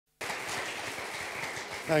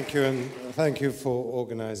Thank you, and thank you for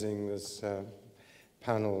organizing this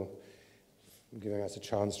panel, giving us a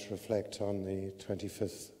chance to reflect on the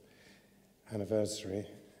 25th anniversary.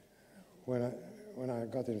 When I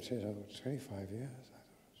got the invitation, 25 years,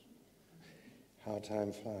 I thought, how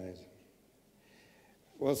time flies.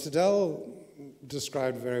 Well, Sydel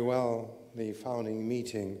described very well the founding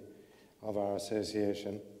meeting of our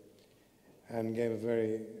association and gave a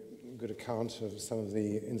very good account of some of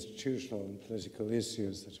the institutional and political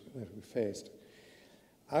issues that we faced.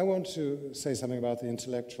 I want to say something about the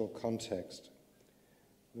intellectual context,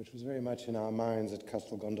 which was very much in our minds at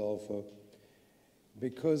Castel Gandolfo,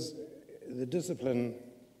 because the discipline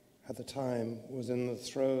at the time was in the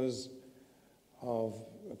throes of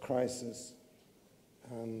a crisis,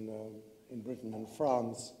 and in Britain and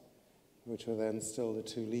France, which were then still the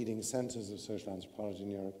two leading centers of social anthropology in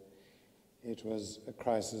Europe, it was a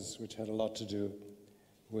crisis which had a lot to do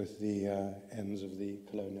with the ends of the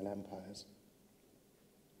colonial empires.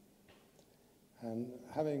 And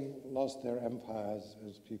having lost their empires,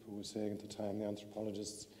 as people were saying at the time, the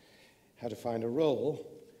anthropologists had to find a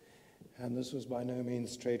role, and this was by no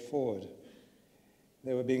means straightforward.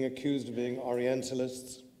 They were being accused of being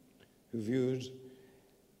Orientalists who viewed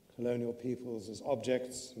colonial peoples as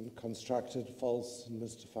objects and constructed false and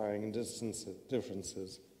mystifying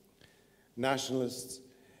differences. Nationalists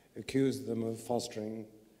accused them of fostering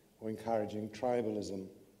or encouraging tribalism.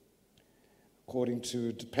 According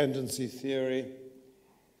to dependency theory,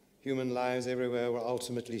 human lives everywhere were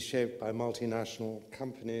ultimately shaped by multinational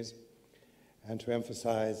companies, and to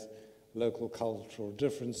emphasize local cultural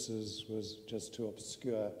differences was just to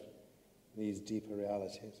obscure these deeper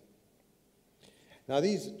realities. Now,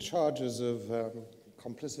 these charges of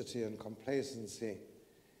complicity and complacency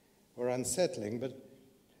were unsettling, but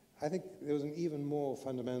I think there was an even more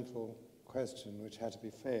fundamental question which had to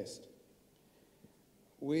be faced.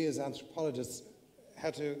 We as anthropologists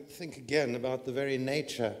had to think again about the very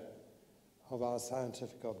nature of our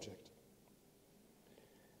scientific object.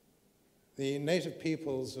 The native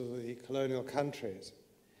peoples of the colonial countries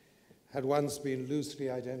had once been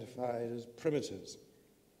loosely identified as primitives.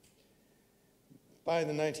 By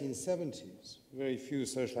the 1970s, very few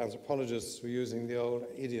social anthropologists were using the old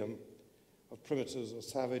idiom of primitives or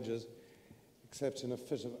savages, except in a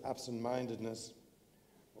fit of absent-mindedness,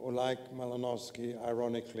 or like Malinowski,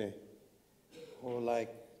 ironically, or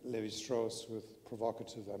like Lévi-Strauss with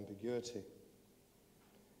provocative ambiguity.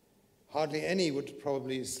 Hardly any would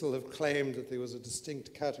probably still have claimed that there was a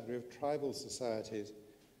distinct category of tribal societies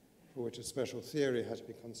for which a special theory had to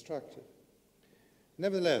be constructed.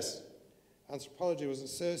 Nevertheless, anthropology was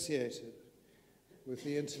associated with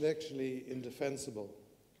the intellectually indefensible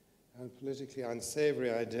and politically unsavory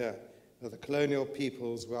idea that the colonial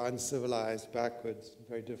peoples were uncivilized, backwards, and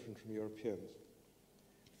very different from Europeans.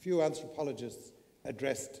 Few anthropologists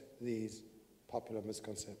addressed these popular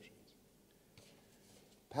misconceptions.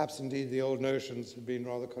 Perhaps indeed the old notions had been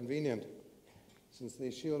rather convenient, since they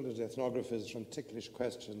shielded ethnographers from ticklish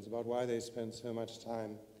questions about why they spent so much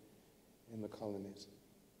time in the colonies.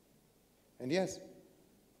 And yes,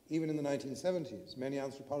 even in the 1970s, many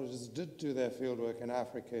anthropologists did do their fieldwork in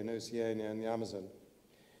Africa, in Oceania, and the Amazon.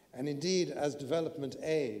 And indeed, as development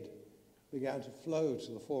aid began to flow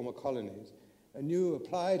to the former colonies, a new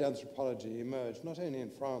applied anthropology emerged, not only in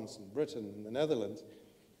France and Britain and the Netherlands,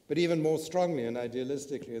 but even more strongly and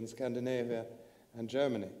idealistically in Scandinavia and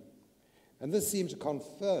Germany. And this seemed to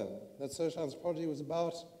confirm that social anthropology was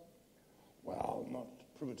about, well, not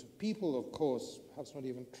primitive people, of course, perhaps not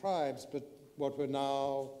even tribes, but what were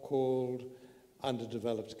now called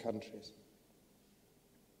underdeveloped countries.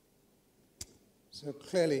 So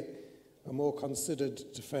clearly, a more considered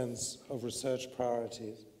defense of research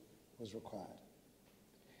priorities was required.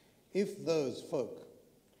 If those folk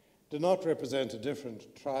did not represent a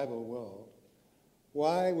different tribal world,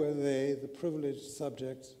 why were they the privileged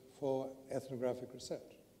subjects for ethnographic research?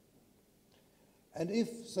 And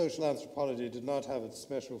if social anthropology did not have its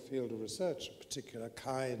special field of research, a particular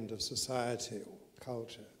kind of society or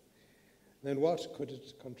culture, then what could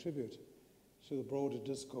it contribute to the broader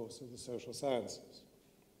discourse of the social sciences?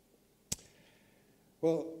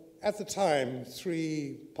 Well, at the time,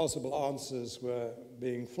 three possible answers were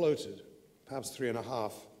being floated, perhaps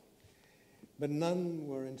 3.5, but none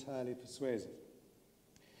were entirely persuasive.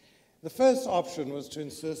 The first option was to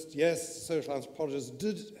insist, yes, social anthropologists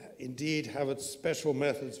did indeed have its special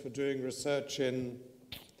methods for doing research in,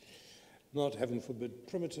 not heaven forbid,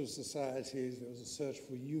 primitive societies. There was a search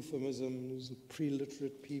for euphemisms and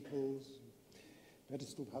pre-literate peoples, better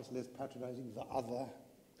still, perhaps less patronizing, the other,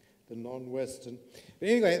 the non-Western. But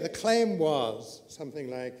anyway, the claim was something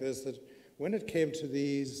like this, that when it came to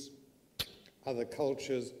these other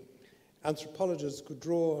cultures, anthropologists could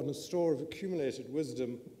draw on a store of accumulated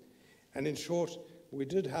wisdom, and in short, we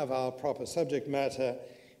did have our proper subject matter,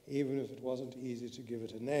 even if it wasn't easy to give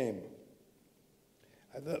it a name.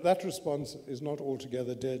 That response is not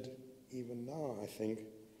altogether dead even now, I think,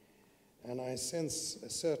 and I sense a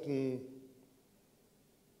certain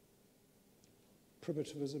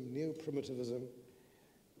primitivism, neo-primitivism,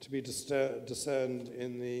 to be discerned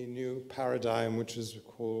in the new paradigm, which is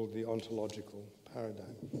called the ontological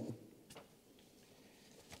paradigm.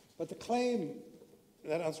 But the claim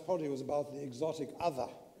that anthropology was about the exotic other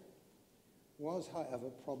was, however,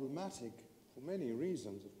 problematic for many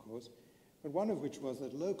reasons, of course, but one of which was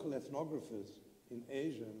that local ethnographers in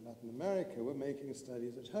Asia and Latin America were making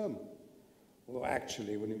studies at home. Although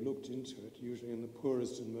actually, when you looked into it, usually in the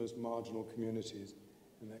poorest and most marginal communities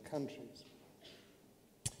in their countries.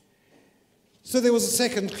 So there was a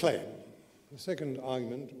second claim, a second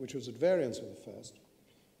argument, which was at variance with the first,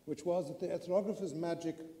 which was that the ethnographer's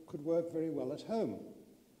magic could work very well at home,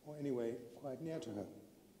 or anyway, quite near to home.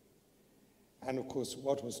 And of course,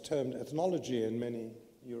 what was termed ethnology in many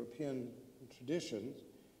European traditions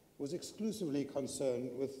was exclusively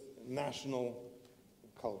concerned with national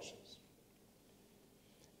cultures.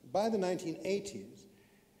 By the 1980s,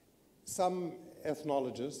 some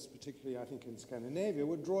ethnologists, particularly I think in Scandinavia,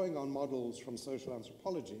 were drawing on models from social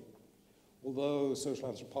anthropology, although social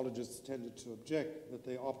anthropologists tended to object that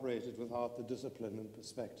they operated without the discipline and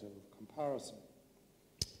perspective of comparison.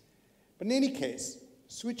 But in any case,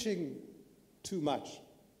 switching too much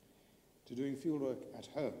to doing fieldwork at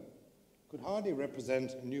home could hardly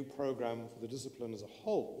represent a new program for the discipline as a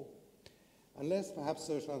whole, unless perhaps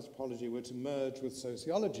social anthropology were to merge with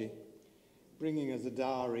sociology, bringing as a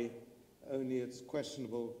dowry only its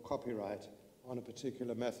questionable copyright on a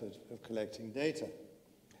particular method of collecting data.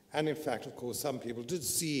 And in fact, of course, some people did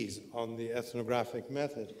seize on the ethnographic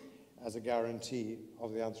method as a guarantee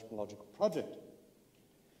of the anthropological project.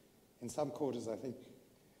 In some quarters, I think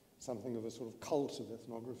something of a sort of cult of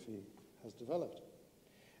ethnography has developed.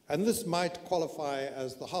 And this might qualify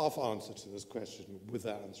as the half answer to this question with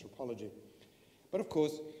our anthropology. But of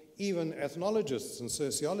course, even ethnologists and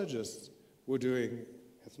sociologists were doing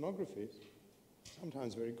ethnographies,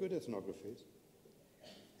 sometimes very good ethnographies.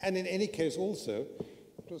 And in any case also,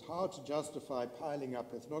 it was hard to justify piling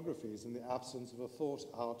up ethnographies in the absence of a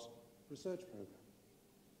thought-out research program.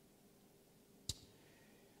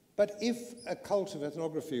 But if a cult of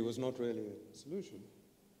ethnography was not really a solution,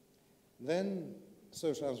 then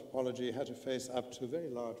social anthropology had to face up to a very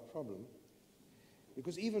large problem,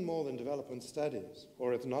 because even more than development studies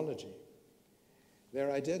or ethnology,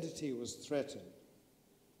 their identity was threatened.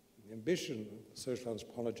 The ambition of the social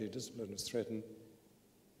anthropology discipline was threatened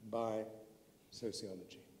by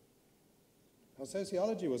sociology. Now,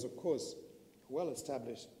 sociology was, of course, a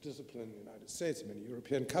well-established discipline in the United States and many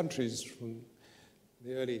European countries from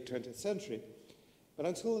the early 20th century. But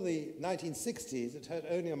until the 1960s, it had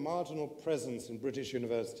only a marginal presence in British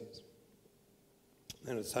universities.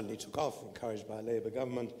 Then it suddenly took off, encouraged by a Labour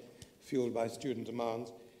government, fueled by student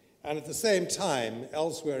demands. And at the same time,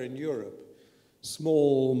 elsewhere in Europe,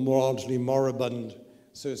 small, largely moribund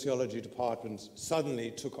sociology departments suddenly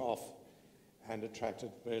took off and attracted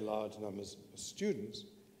very large numbers of students.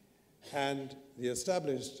 And the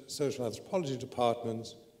established social anthropology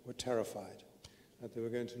departments were terrified that they were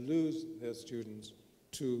going to lose their students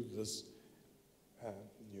to this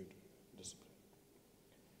new discipline.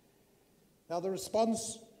 Now, the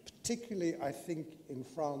response, particularly, I think, in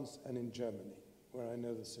France and in Germany, where I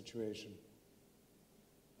know the situation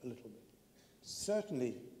a little bit,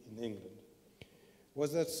 certainly in England,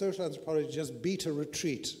 was that social anthropology just beat a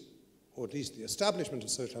retreat, or at least the establishment of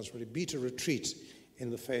social anthropology beat a retreat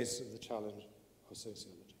in the face of the challenge of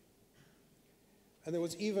sociology. And there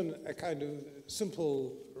was even a kind of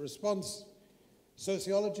simple response.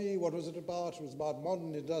 Sociology, what was it about? It was about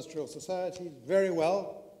modern industrial society. Very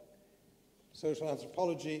well. Social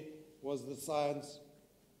anthropology was the science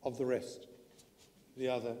of the rest, the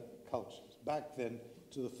other cultures. Back then,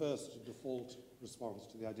 to the first default response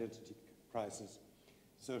to the identity crisis,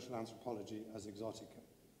 social anthropology as exotica.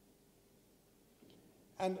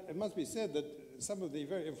 And it must be said that some of the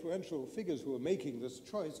very influential figures who were making this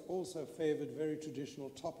choice also favored very traditional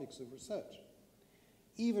topics of research.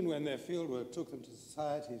 Even when their fieldwork took them to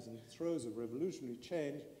societies in the throes of revolutionary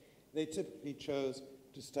change, they typically chose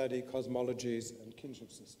to study cosmologies and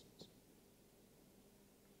kinship systems.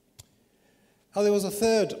 Now, there was a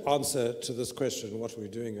third answer to this question, what are we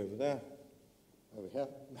doing over there? Over here.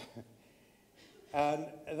 And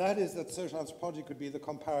that is that social anthropology could be the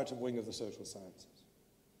comparative wing of the social sciences.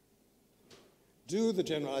 Do the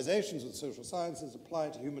generalizations of the social sciences apply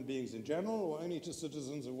to human beings in general or only to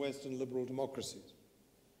citizens of Western liberal democracies?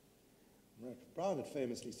 Brown had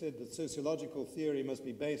famously said that sociological theory must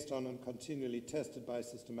be based on and continually tested by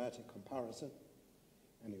systematic comparison,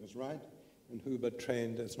 and he was right, and Huber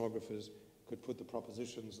trained ethnographers could put the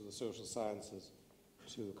propositions of the social sciences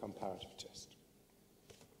to the comparative test.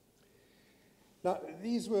 Now,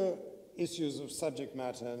 these were issues of subject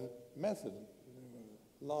matter and method,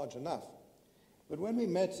 large enough. But when we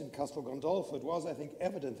met in Castel Gandolfo, it was, I think,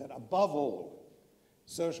 evident that above all,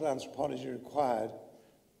 social anthropology required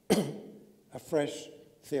a fresh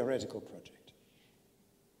theoretical project.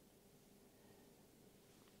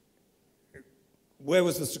 Where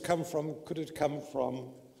was this to come from? Could it come from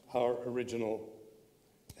our original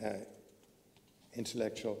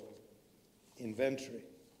intellectual inventory?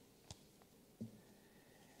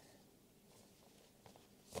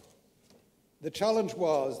 The challenge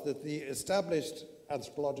was that the established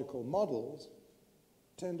anthropological models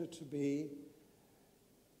tended to be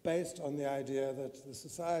based on the idea that the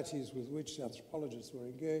societies with which anthropologists were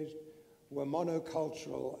engaged were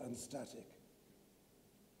monocultural and static.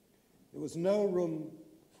 There was no room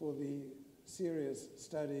for the serious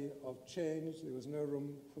study of change. There was no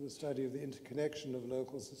room for the study of the interconnection of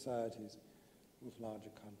local societies with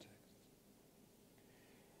larger contexts.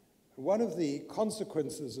 One of the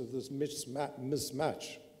consequences of this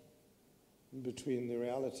mismatch between the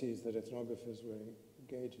realities that ethnographers were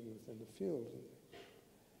engaging with in the field and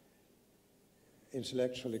the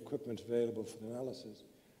intellectual equipment available for analysis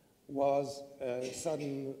was a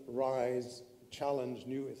sudden rise, challenge,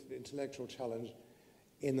 new intellectual challenge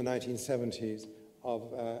in the 1970s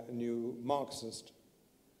of new Marxist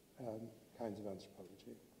kinds of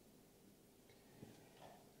anthropology,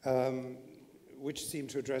 which seem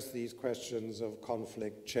to address these questions of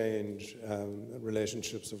conflict, change,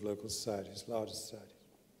 relationships of local societies, larger societies.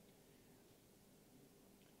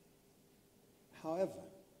 However,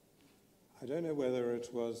 I don't know whether it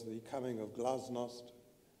was the coming of glasnost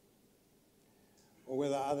or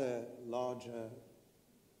whether other larger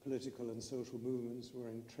political and social movements were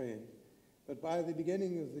in train, but by the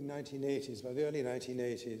beginning of the 1980s, by the early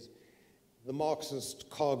 1980s, the Marxist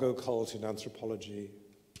cargo cult in anthropology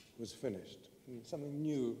was finished. And something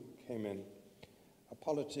new came in, a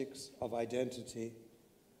politics of identity,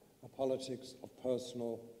 a politics of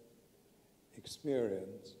personal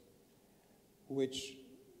experience, which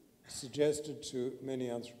suggested to many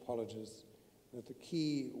anthropologists that the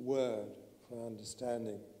key word for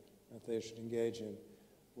understanding that they should engage in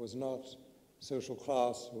was not social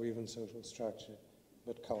class or even social structure,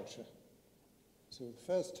 but culture. So the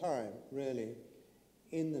first time, really,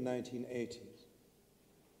 in the 1980s,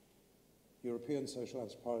 European social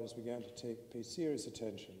anthropologists began to pay serious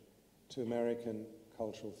attention to American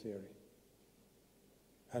cultural theory,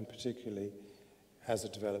 and particularly as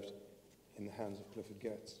it developed in the hands of Clifford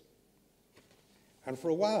Geertz. And for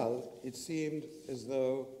a while, it seemed as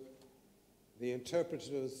though the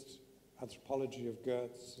interpretivist anthropology of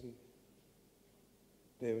Geertz and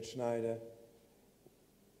David Schneider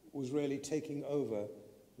was really taking over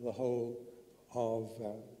the whole of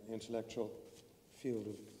the intellectual field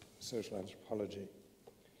of social anthropology.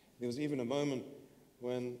 There was even a moment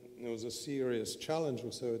when there was a serious challenge,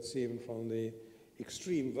 or so it seemed, from the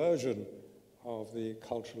extreme version of the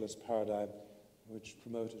culturalist paradigm, which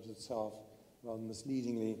promoted itself rather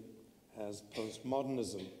misleadingly as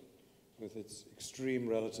postmodernism, with its extreme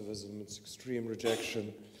relativism, its extreme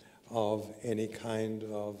rejection of any kind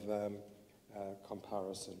of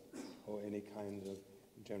comparison or any kind of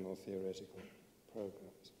general theoretical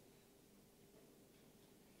programs.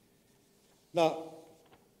 Now,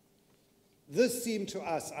 this seemed to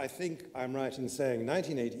us, I think I'm right in saying,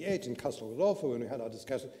 1988 in Castel Gandolfo, when we had our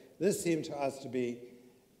discussion, this seemed to us to be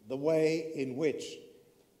the way in which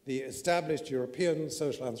the established European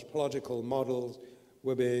social anthropological models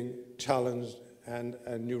were being challenged and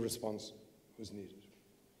a new response was needed.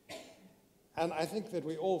 And I think that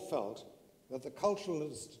we all felt that the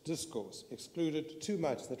culturalist discourse excluded too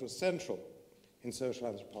much that was central in social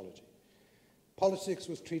anthropology. Politics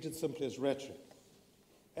was treated simply as rhetoric.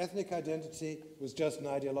 Ethnic identity was just an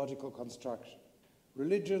ideological construction.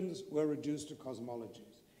 Religions were reduced to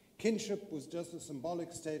cosmologies. Kinship was just a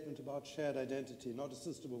symbolic statement about shared identity, not a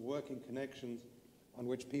system of working connections on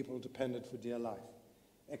which people depended for dear life.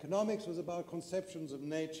 Economics was about conceptions of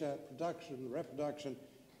nature, production, reproduction,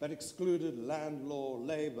 but excluded land law,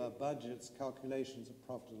 labor, budgets, calculations of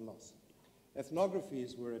profit and loss.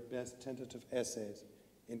 Ethnographies were at best tentative essays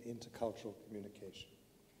in intercultural communication.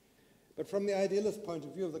 But from the idealist point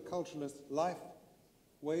of view of the culturalist, life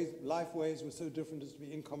ways were so different as to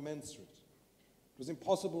be incommensurate. It was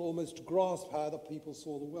impossible almost to grasp how other people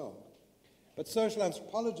saw the world. But social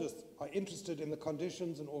anthropologists are interested in the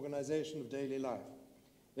conditions and organization of daily life.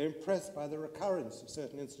 They're impressed by the recurrence of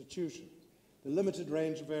certain institutions, the limited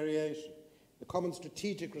range of variation, the common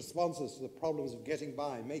strategic responses to the problems of getting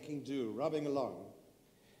by, making do, rubbing along.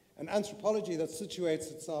 An anthropology that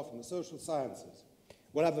situates itself in the social sciences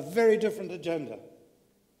will have a very different agenda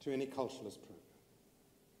to any culturalist program.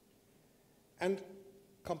 And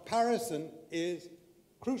comparison is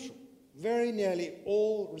crucial. Very nearly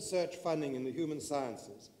all research funding in the human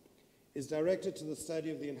sciences is directed to the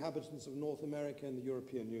study of the inhabitants of North America and the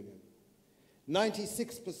European Union.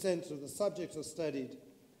 96% of the subjects are studied,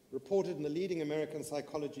 reported in the leading American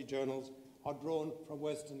psychology journals, are drawn from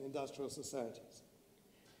Western industrial societies.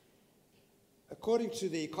 According to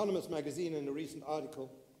The Economist magazine in a recent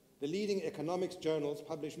article, the leading economics journals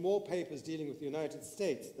publish more papers dealing with the United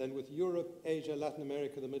States than with Europe, Asia, Latin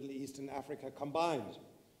America, the Middle East, and Africa combined.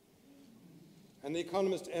 And The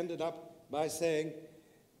Economist ended up by saying,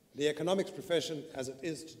 the economics profession, as it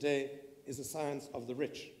is today, is a science of the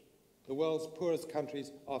rich. The world's poorest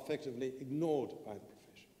countries are effectively ignored by the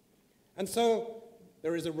profession. And so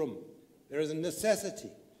there is a room, there is a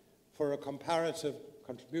necessity for a comparative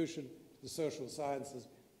contribution to the social sciences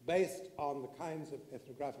based on the kinds of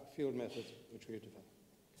ethnographic field methods which we have developed.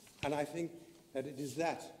 And I think that it is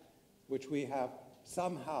that which we have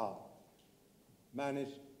somehow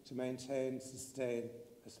managed to maintain, sustain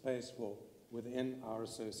a space for within our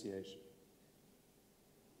association.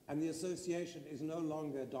 And the association is no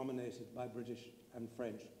longer dominated by British and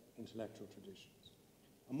French intellectual traditions.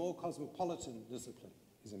 A more cosmopolitan discipline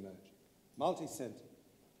is emerging, multi-centered,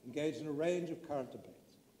 engaged in a range of current debates.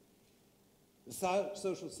 The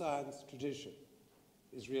social science tradition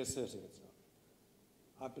is reasserting itself.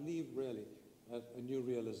 I believe really that a new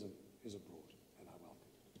realism is abroad.